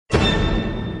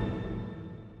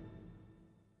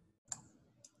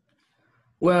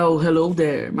Well, hello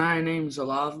there. My name is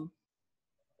Olav,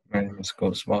 My name is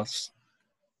Ghost Boss.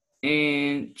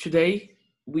 and today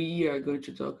we are going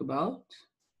to talk about.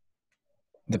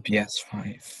 The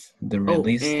PS5, the Oh,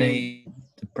 release date,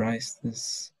 the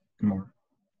prices, and more.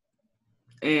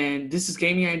 and this is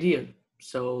Gaming Idea.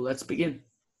 So let's begin.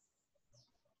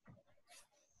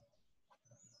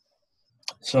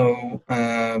 So,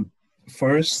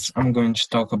 first, I'm going to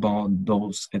talk about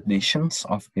those editions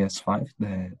of PS5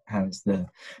 that has the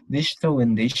digital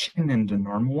edition and the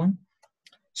normal one.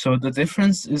 So the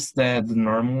difference is that the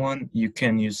normal one you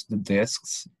can use the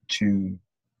discs to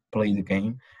play the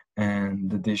game, and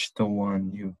the digital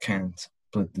one you can't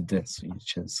put the disc. You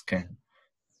just can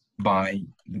buy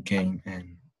the game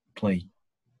and play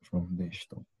from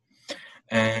digital.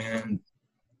 And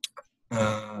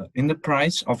in the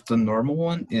price of the normal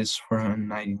one is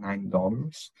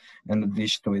 $499, and the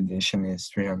digital edition is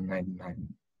 $399.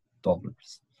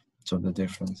 So the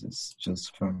difference is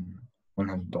just from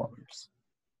 $100.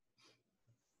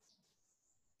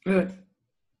 Good,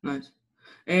 nice.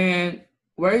 And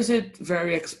where is it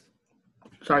very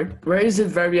Where is it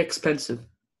very expensive?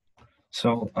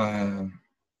 So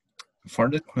for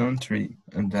the country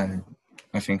that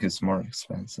I think is more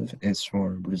expensive is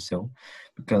for Brazil,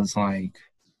 because uh,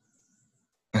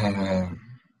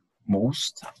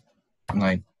 most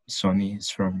Sony is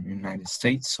from United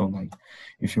States. So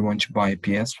if you want to buy a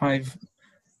PS5,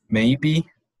 maybe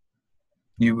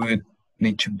you would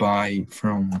need to buy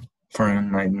from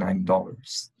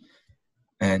 $499,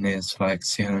 and it's like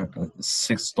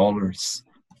 $6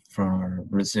 for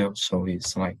Brazil, so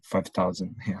it's like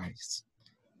 5,000 reais.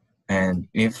 And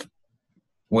if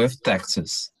with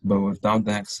taxes, but without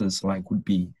taxes, would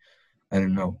be, I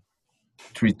don't know,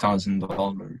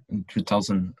 $3,000,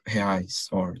 3,000 reais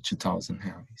or 2,000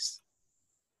 reais.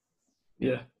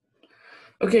 Yeah.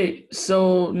 Okay,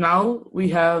 so now we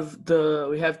have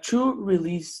two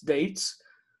release dates.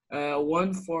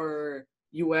 One for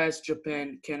U.S.,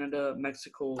 Japan, Canada,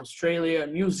 Mexico, Australia,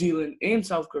 New Zealand, and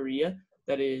South Korea.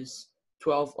 That is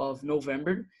 12th of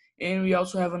November, and we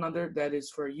also have another that is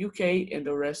for UK and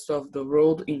the rest of the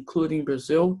world, including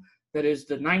Brazil. That is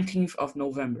the 19th of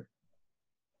November.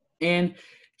 And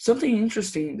something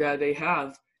interesting that they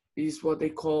have is what they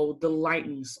call the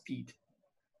lightning speed.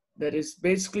 That is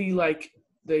basically like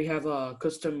they have a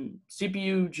custom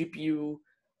CPU, GPU,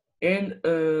 and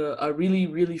a really,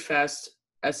 really fast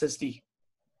SSD.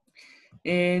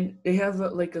 And they have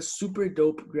like a super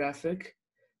dope graphic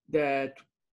that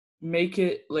make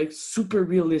it like super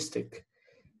realistic.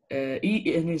 And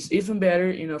it's even better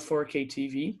in a 4K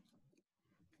TV.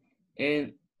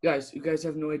 And guys, you guys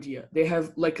have no idea. They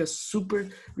have like a super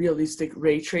realistic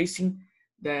ray tracing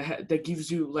that gives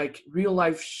you like real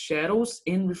life shadows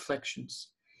and reflections.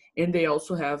 And they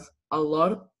also have a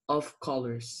lot of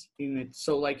colors in it.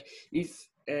 So like if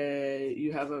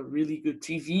you have a really good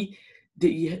TV,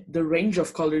 the range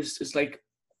of colors is like,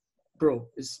 bro,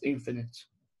 is infinite.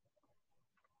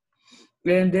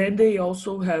 And then they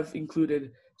also have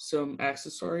included some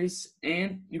accessories,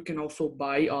 and you can also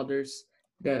buy others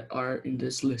that are in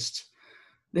this list.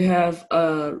 They have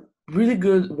a really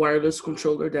good wireless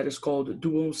controller that is called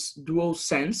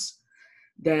DualSense.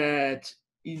 That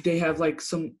they have like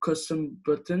some custom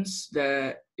buttons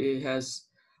that it has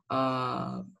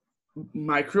a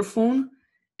microphone,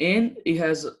 and it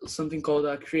has something called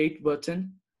a create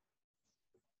button.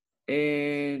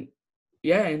 And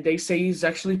yeah, and they say it's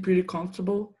actually pretty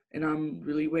comfortable, and I'm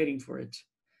really waiting for it.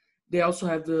 They also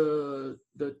have the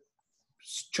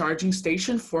charging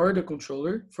station for the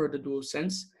controller for the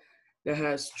DualSense that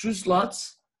has two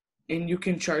slots, and you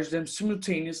can charge them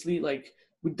simultaneously, like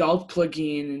without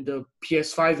plugging in the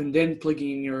PS5 and then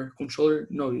plugging in your controller.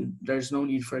 No, there's no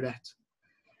need for that.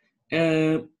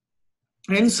 Uh,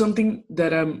 and something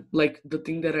that I'm like the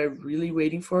thing that I'm really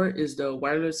waiting for is the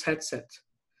wireless headset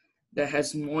that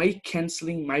has noise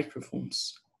canceling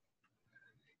microphones.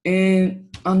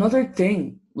 And another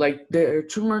thing, like there are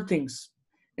two more things.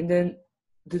 And then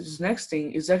this next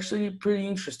thing is actually pretty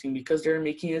interesting because they're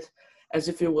making it as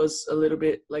if it was a little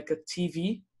bit like a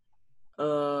TV.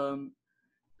 Um,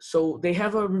 so they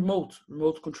have a remote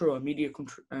control, a media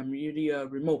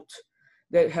remote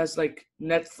that has like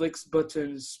Netflix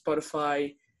buttons,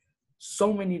 Spotify,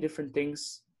 so many different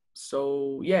things.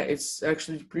 So yeah, it's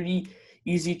actually pretty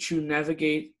easy to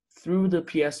navigate through the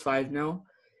PS5 now.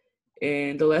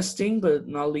 And the last thing, but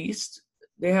not least,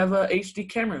 they have a HD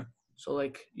camera. So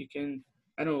like you can,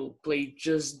 I don't know, play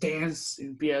Just Dance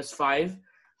in PS5.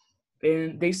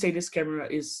 And they say this camera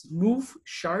is smooth,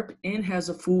 sharp, and has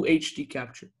a full HD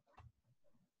capture.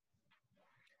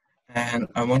 And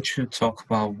I want you to talk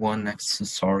about one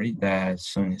accessory that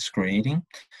Sony is creating.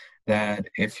 That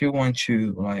if you want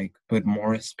to like put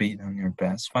more speed on your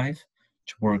PS5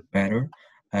 to work better,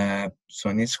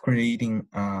 Sony is creating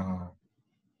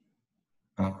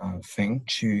thing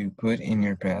to put in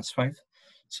your PS5,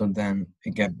 so then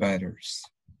it get better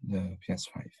the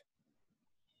PS5.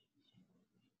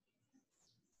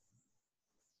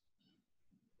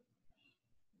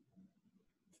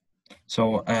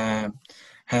 So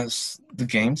has the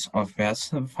games of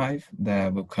PS5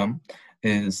 that will come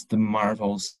is the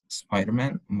Marvel's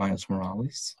Spider-Man Miles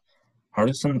Morales,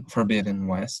 Horizon Forbidden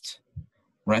West,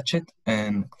 Ratchet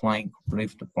and Clank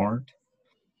Rift Apart,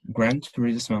 Gran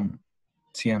Turismo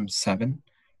TM7,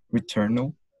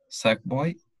 Returnal,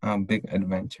 Sackboy, A Big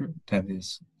Adventure, that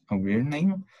is a weird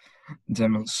name,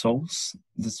 Demon Souls,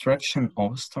 Destruction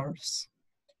All Stars,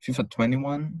 FIFA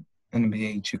 21,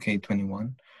 NBA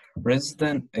 2K21,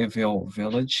 Resident Evil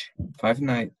Village, Five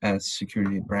Nights at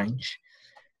Security Branch,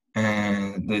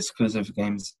 and the exclusive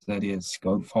games that is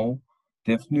Godfall,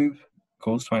 Deathloop,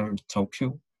 Ghostwire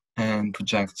Tokyo, and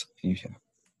Project Asia.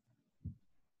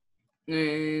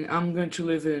 And I'm going to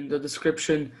leave in the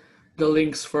description the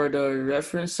links for the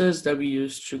references that we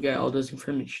use to get all this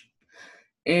information.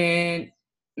 And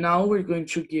now we're going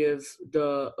to give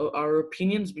our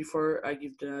opinions before I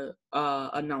give the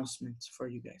announcements for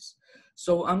you guys.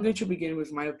 So I'm going to begin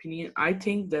with my opinion. I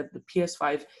think that the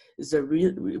PS5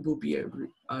 will be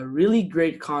a really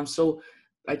great console.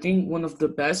 I think one of the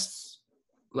best,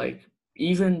 like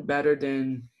even better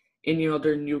than any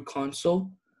other new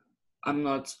console. I'm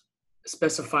not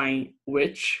specifying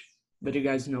which, but you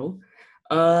guys know.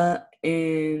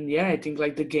 And yeah, I think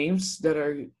like the games that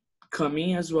are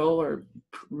coming as well are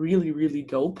really really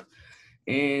dope,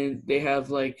 and they have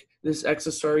like this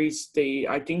accessories.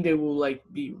 I think they will like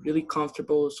be really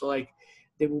comfortable. So like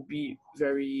they will be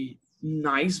very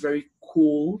nice, very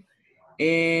cool,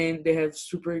 and they have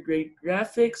super great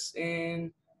graphics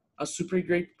and a super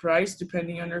great price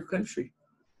depending on your country.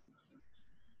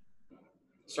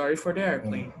 Sorry for the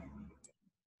airplane.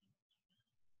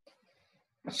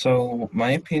 So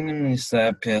my opinion is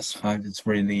that PS5 is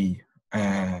really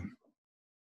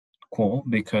cool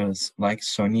because like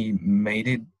Sony made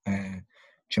it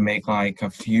to make like a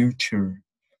future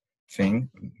thing.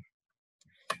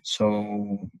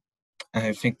 So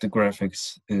I think the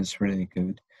graphics is really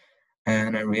good,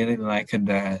 and I really like it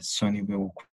that Sony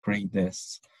will create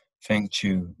this thing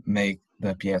to make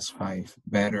the PS5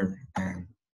 better, and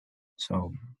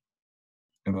so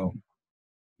it will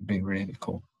be really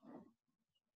cool.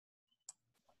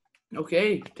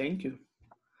 Okay, thank you.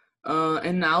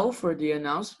 And now for the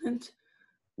announcement,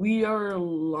 we are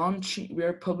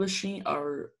publishing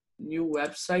our new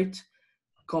website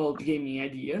called Gaming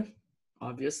Idea,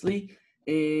 obviously.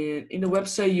 And in the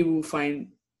website, you will find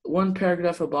one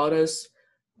paragraph about us,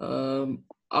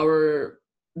 our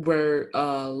where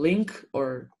link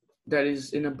or that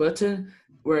is in a button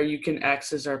where you can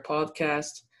access our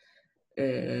podcast.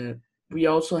 We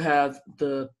also have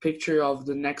the picture of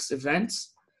the next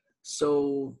events.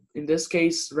 So in this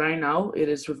case, right now, it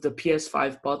is with the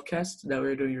PS5 podcast that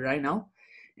we're doing right now.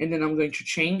 And then I'm going to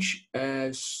change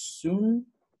soon.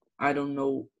 I don't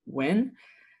know when,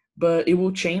 but it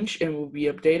will change and will be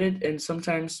updated. And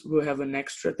sometimes we'll have an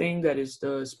extra thing that is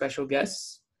the special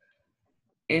guests.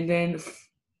 And then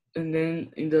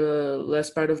in the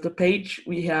last part of the page,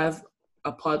 we have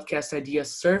a podcast idea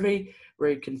survey where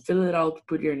you can fill it out,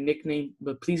 put your nickname,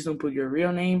 but please don't put your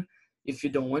real name if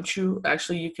you don't want to.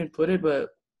 Actually, you can put it, but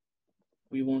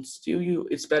we won't steal you.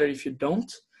 It's better if you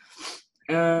don't.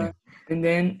 And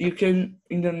then you can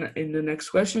in the next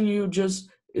question, you just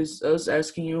is us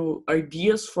asking you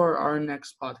ideas for our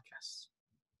next podcast.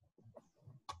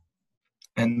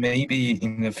 And maybe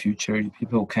in the future,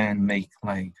 people can make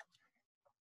like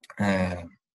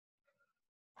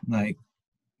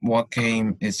what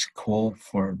game is cool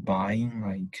for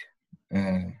buying,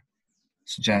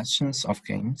 suggestions of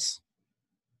games,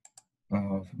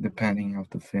 depending of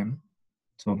the theme.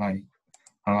 So like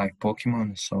I like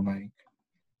Pokemon, so like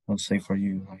I'll say for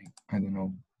you, like I don't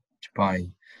know, to buy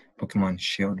Pokemon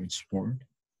Shield or Sword.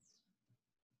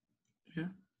 Yeah.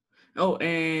 Oh,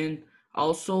 and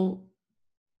also,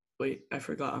 wait, I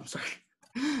forgot. I'm sorry.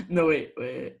 No, wait.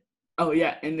 Oh,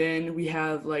 yeah. And then we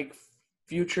have like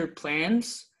future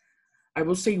plans. I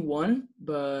will say one,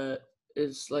 but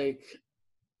it's like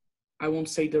I won't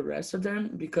say the rest of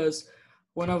them because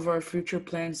one of our future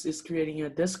plans is creating a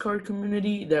Discord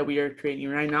community that we are creating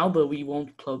right now, but we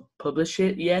won't publish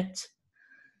it yet.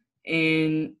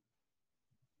 And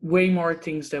way more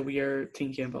things that we are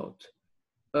thinking about.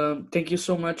 Thank you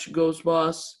so much, Ghost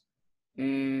Boss.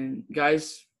 And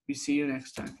guys, we see you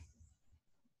next time.